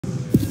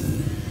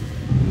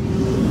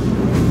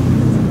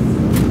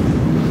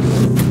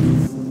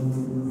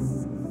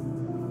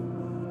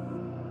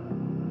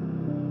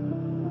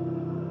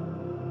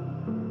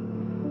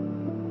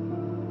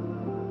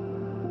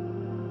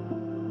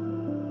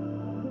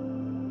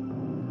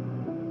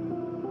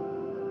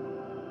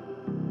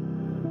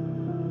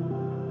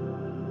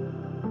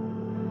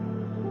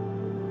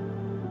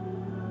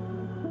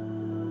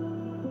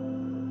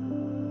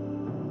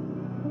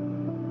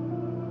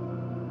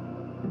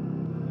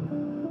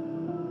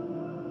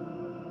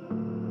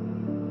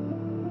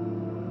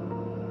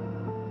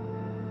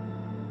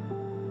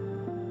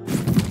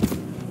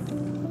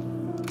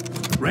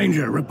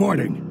Ranger,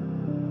 reporting.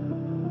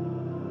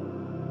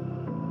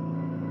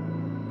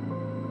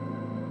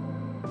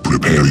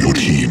 Prepare your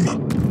team.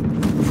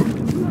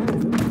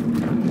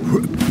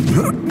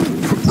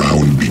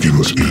 Round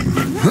begins in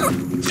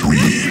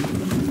 3,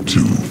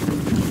 2,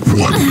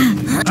 1.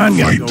 I'm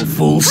gonna Fight. go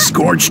full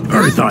scorched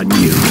earth on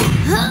you.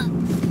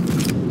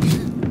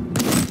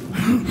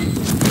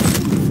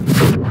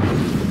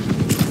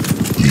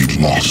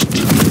 Lead lost.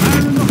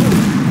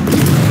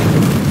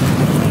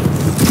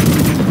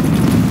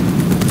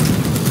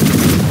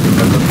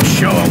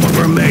 Show 'em what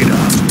we're made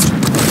of.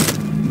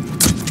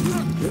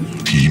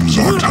 Teams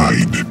are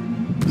tied.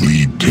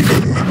 Lead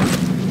taken.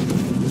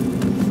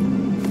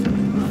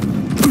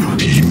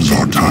 Teams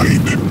are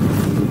tied.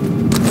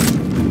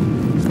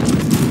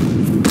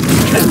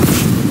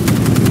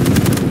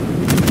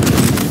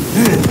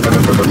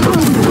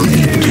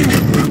 Lead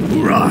taken.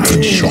 Right.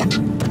 Headshot.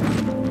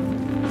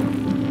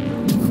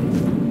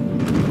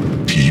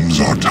 Teams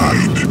are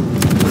tied.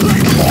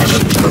 Lead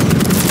lost.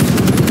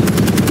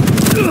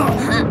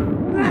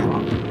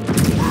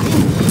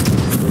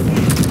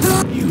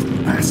 You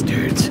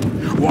bastards.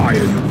 Why are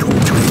you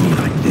torturing me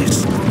like this?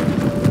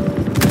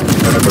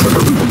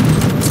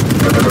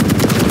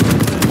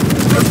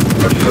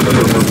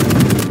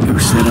 You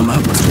set him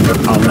up,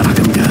 I'll knock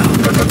him down.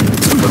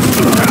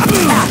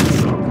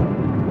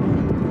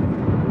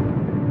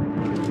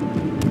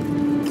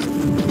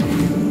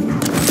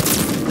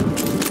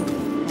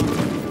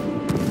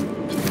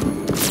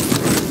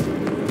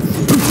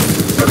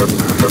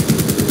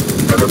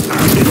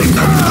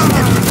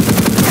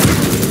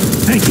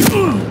 Thank you.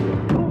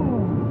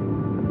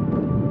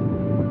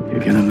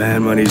 Picking a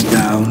man when he's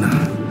down,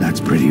 that's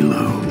pretty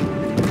low.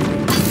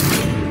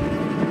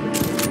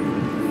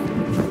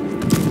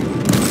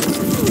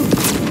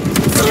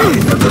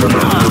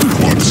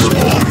 Quad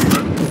spawned.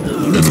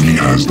 Enemy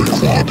has the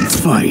quad.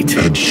 Fight.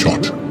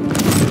 Headshot.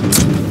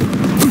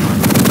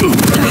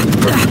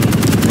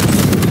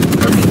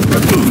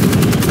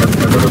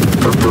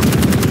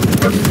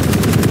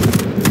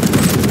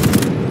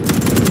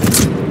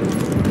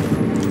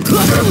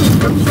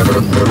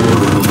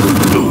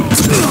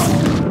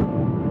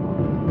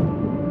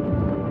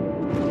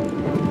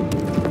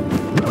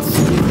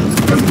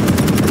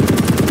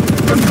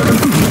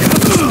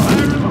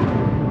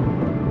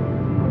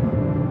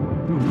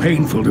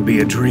 Painful to be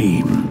a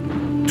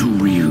dream, too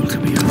real to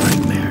be a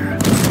nightmare.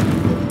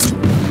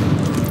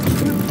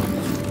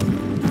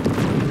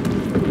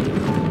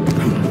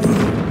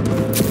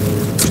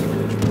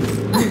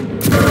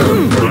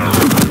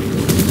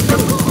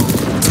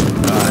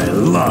 I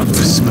love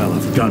the smell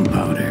of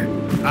gunpowder.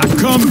 I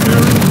come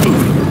here.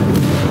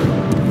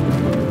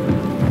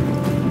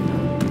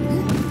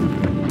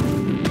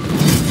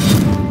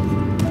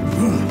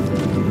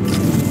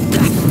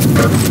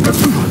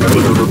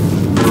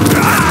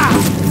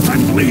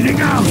 I'm bleeding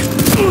out!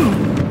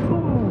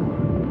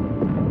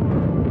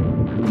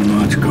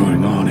 Much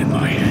going on in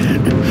my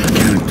head.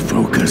 Can't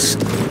focus.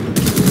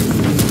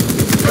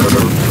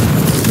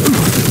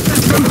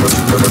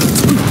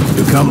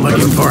 You come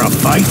looking for a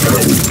fight?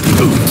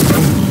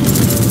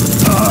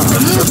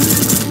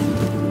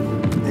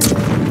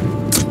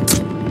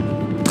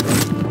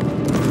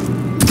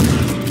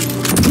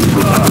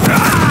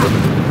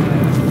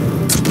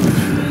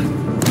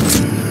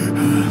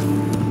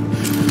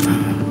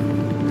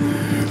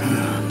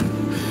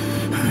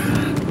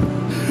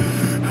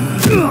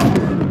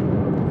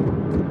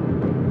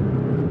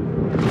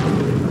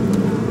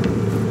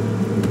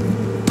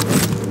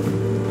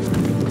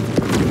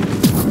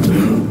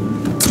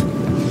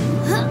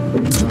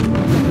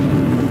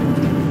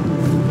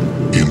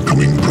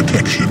 Incoming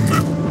protection.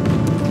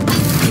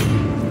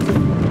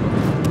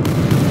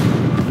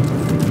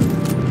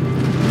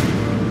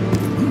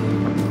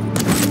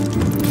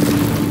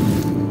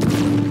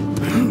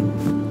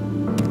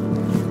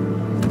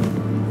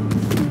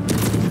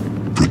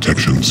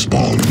 Protection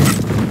spawned.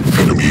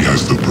 Enemy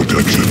has the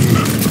protection.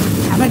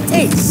 Have a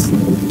taste.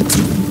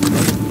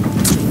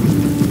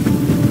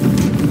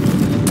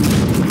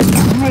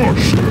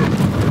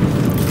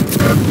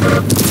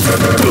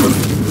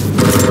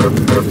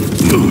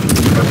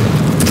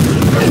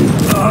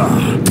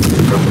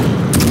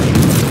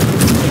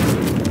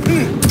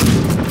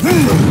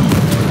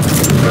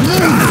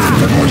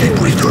 Party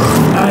breaker.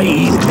 I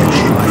eat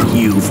people like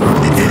you for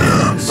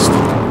breakfast.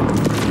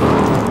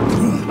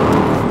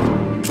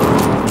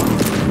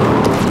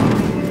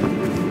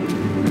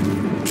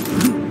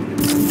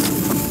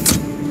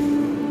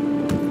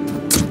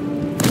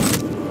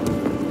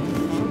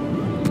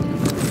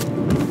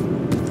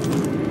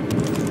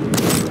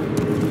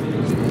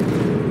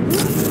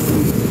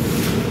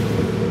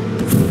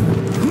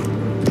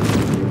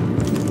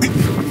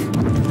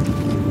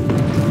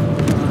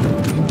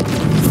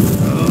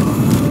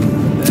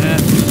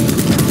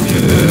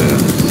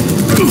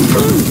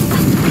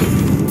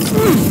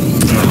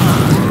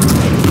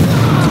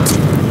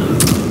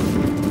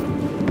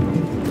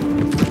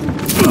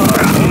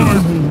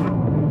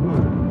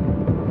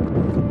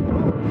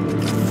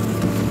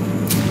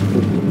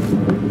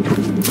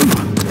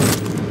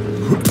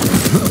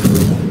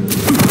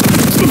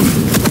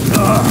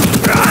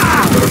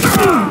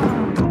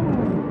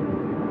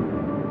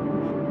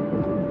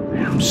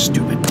 Damn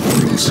stupid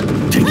portals.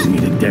 Taking me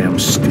to damn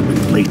stupid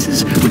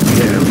places with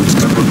damn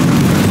stupid...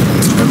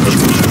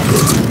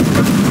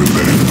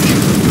 Revenge.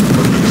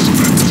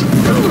 Excellent.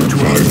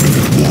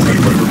 5-minute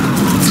warning.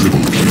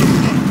 Triple kill.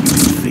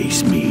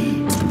 Face me.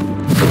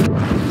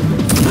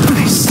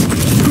 Nice.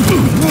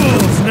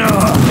 Wolves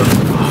now.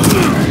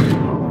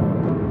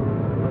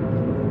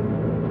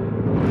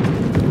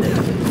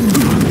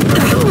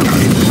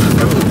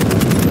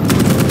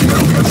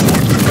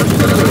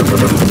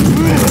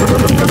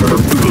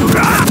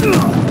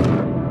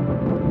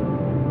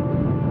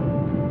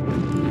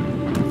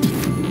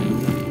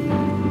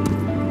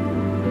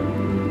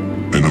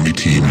 Enemy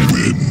team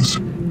wins.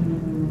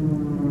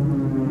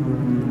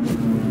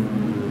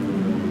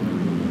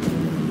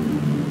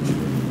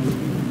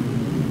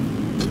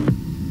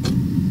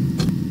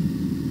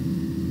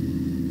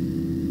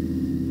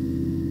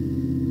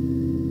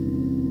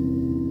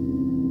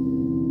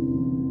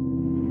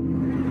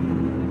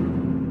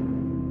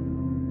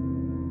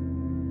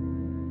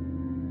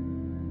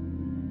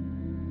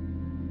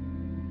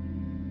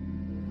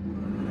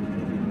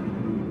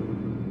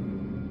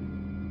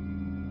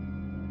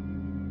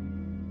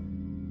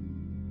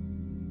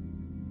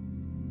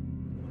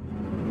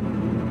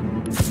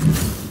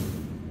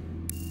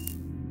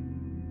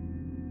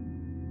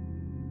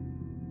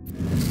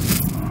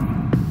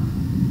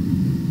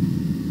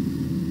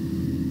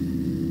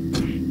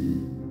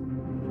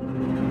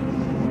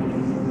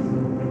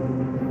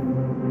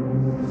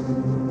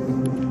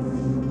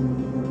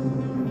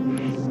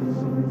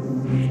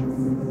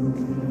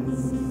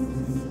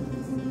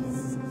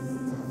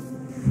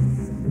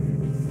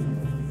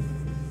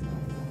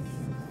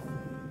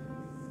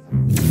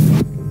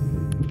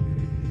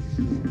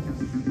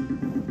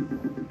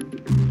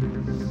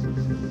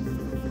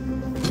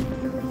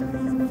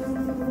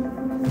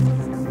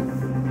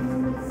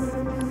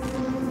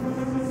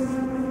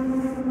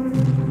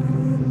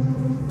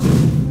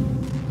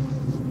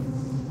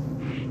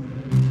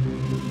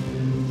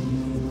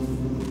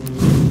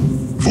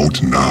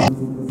 Vote now.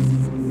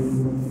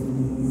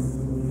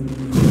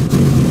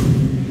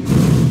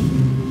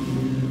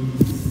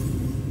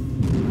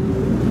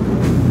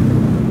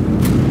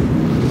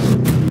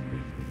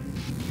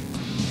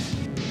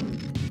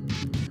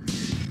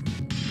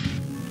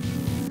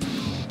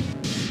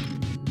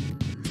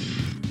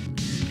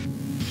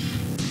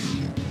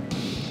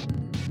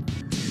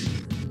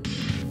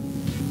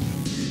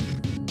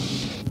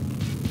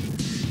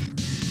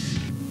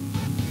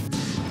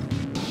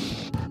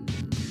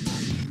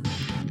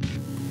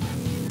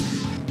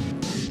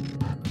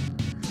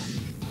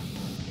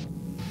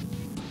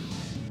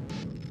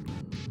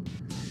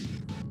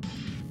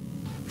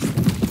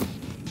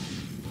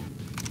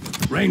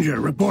 Ranger,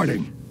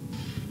 reporting.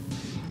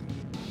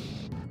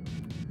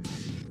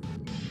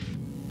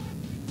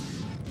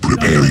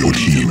 Prepare your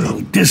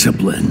team.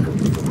 Discipline.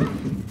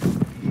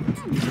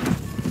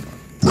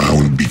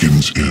 Round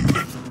begins in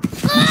 3,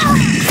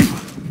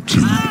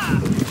 2,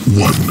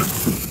 1.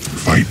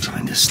 Fight.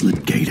 Find a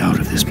slip gate out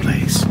of this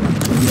place.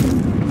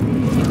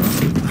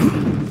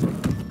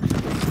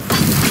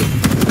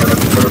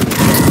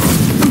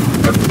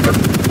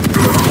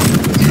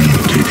 Lead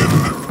taken.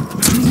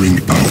 Ring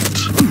out.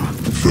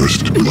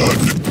 First blood.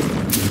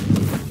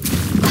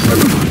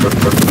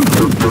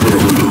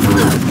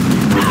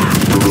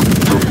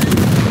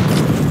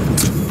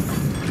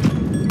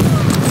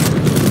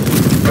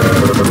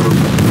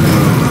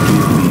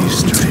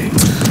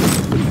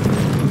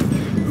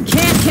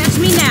 Can't catch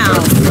me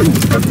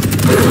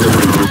now.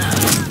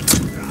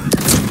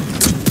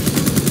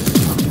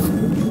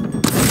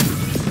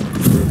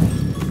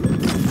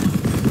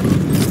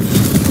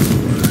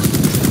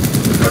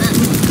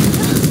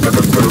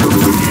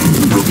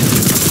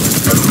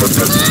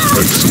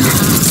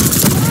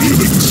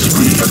 Healing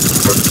spree.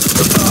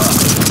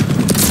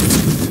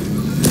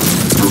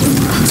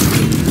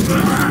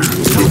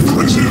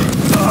 Impressive.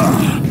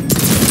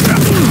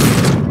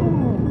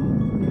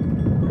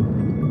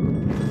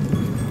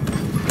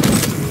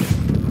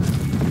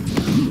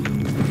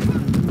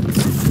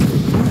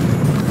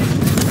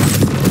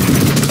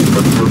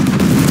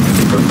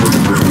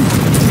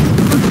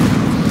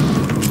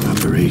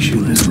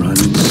 Operation is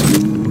running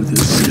smooth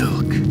as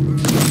silk.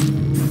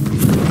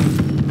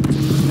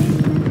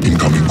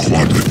 Incoming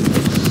quadrant.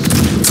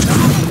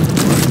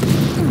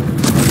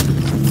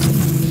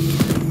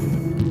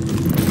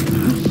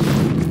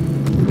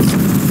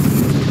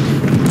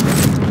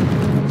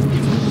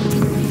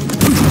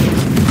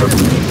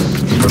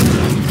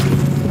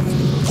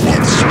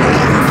 Quad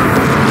spawn.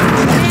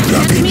 Quad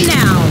Catch me damage.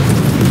 now.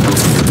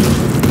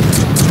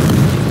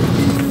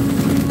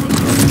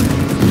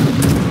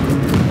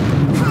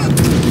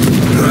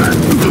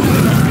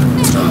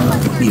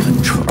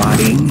 Even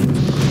trying?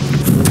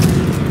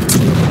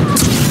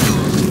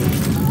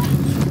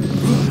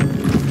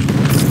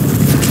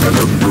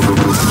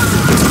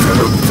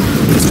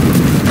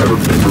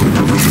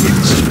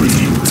 Healing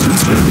spree.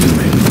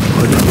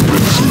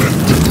 Excellent.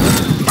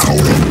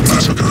 Power of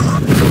massacre.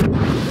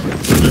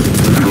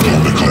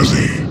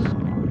 Kamikaze.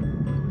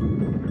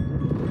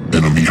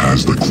 Enemy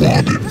has the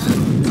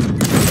quad.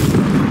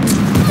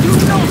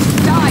 not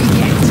die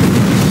yet!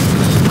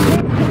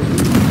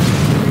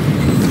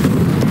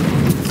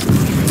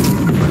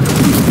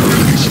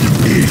 Release the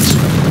gates.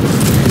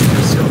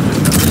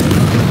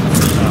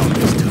 Now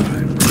this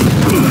time.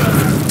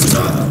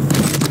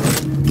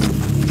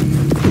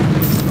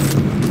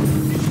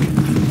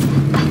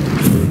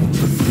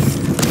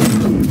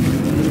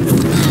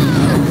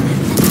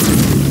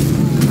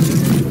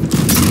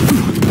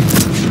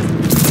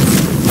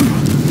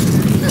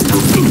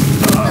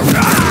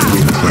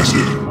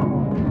 Impressive.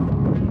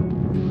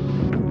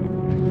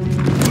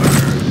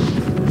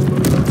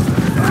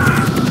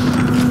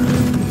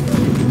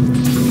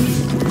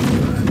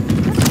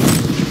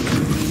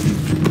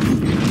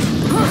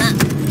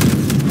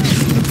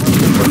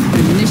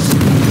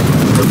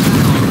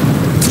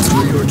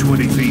 When you're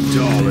 20 feet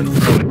tall and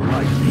throwing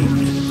lightning,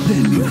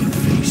 then you can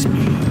face me.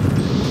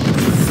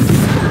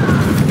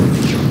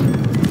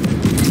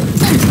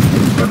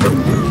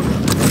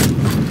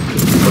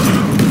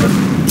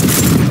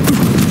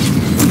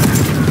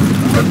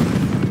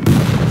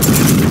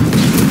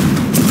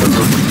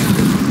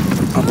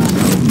 Oh,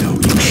 no,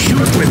 you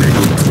shoot with it.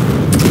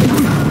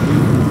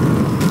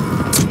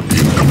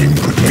 Incoming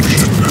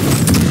protection.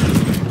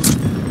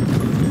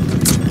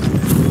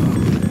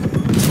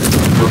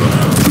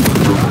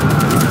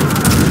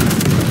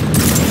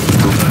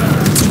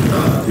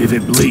 If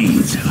it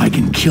bleeds, I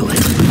can kill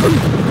it.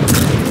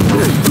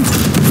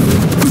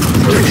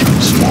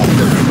 Protection small.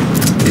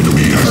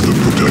 Enemy has the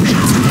protection.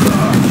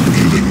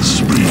 Killing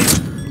spree.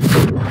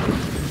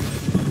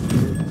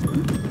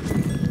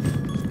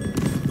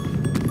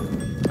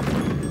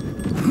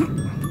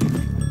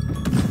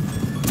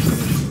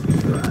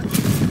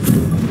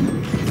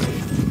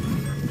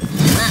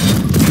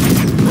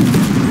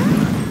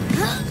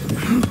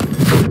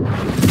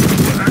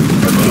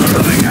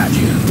 Coming at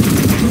you.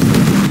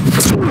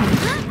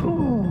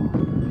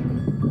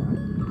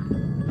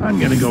 I'm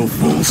gonna go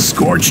full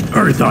scorched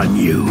earth on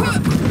you.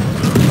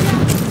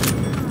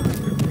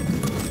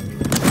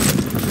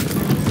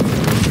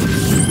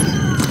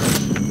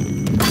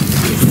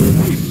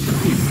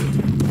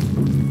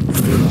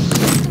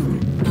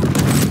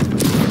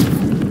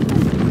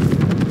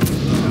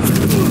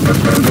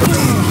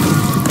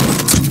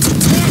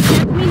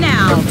 Me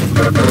now!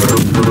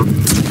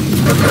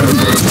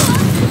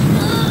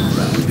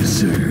 Round to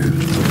serve.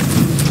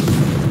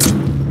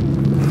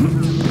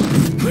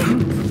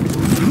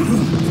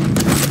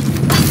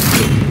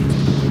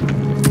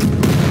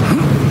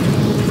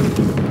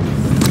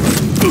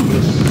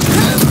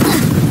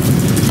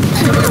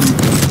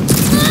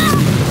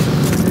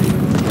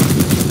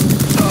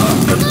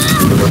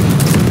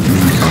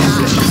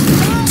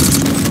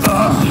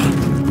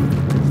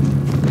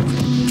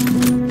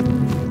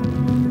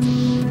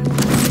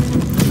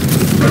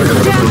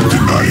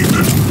 Denied.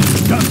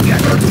 Not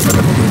yet.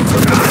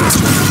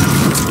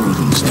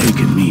 Organ's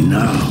taking me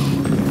now.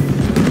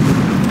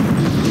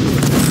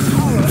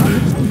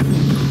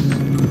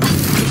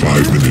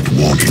 5-minute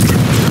warning.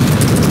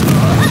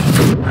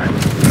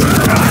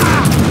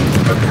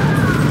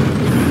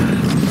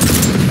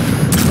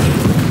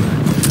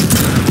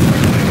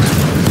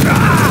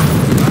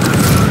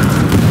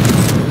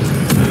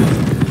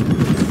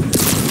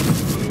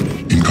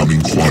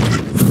 Incoming quad.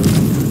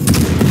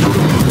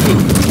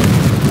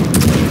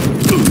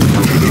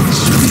 Killing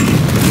spree.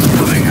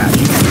 Coming at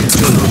you.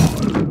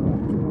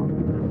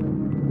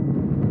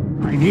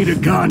 I need a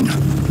gun.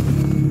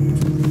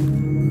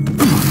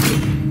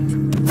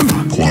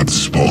 Quad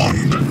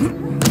spawned.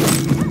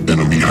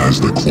 Enemy has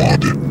the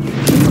quad.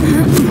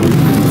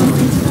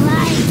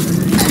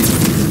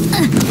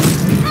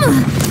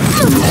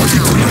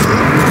 Target breaker.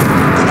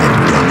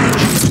 Quad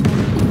damage.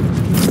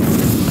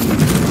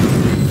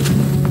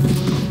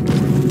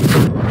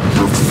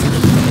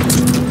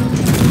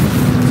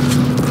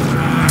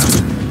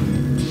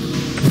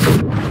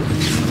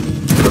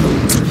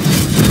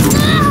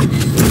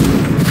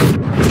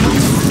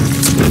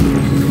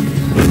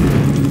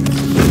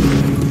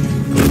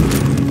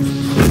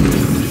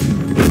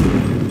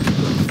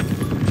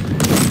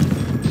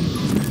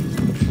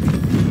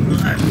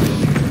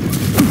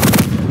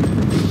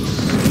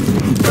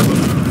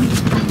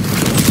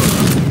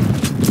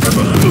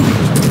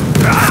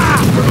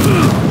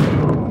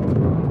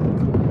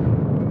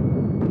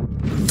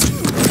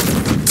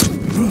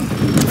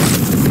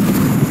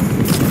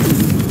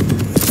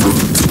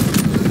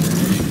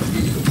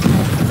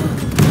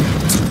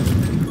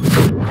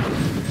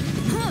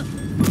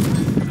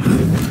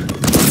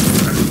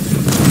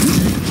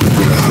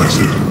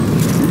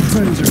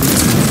 Friends are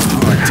having a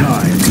hard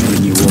time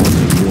giving you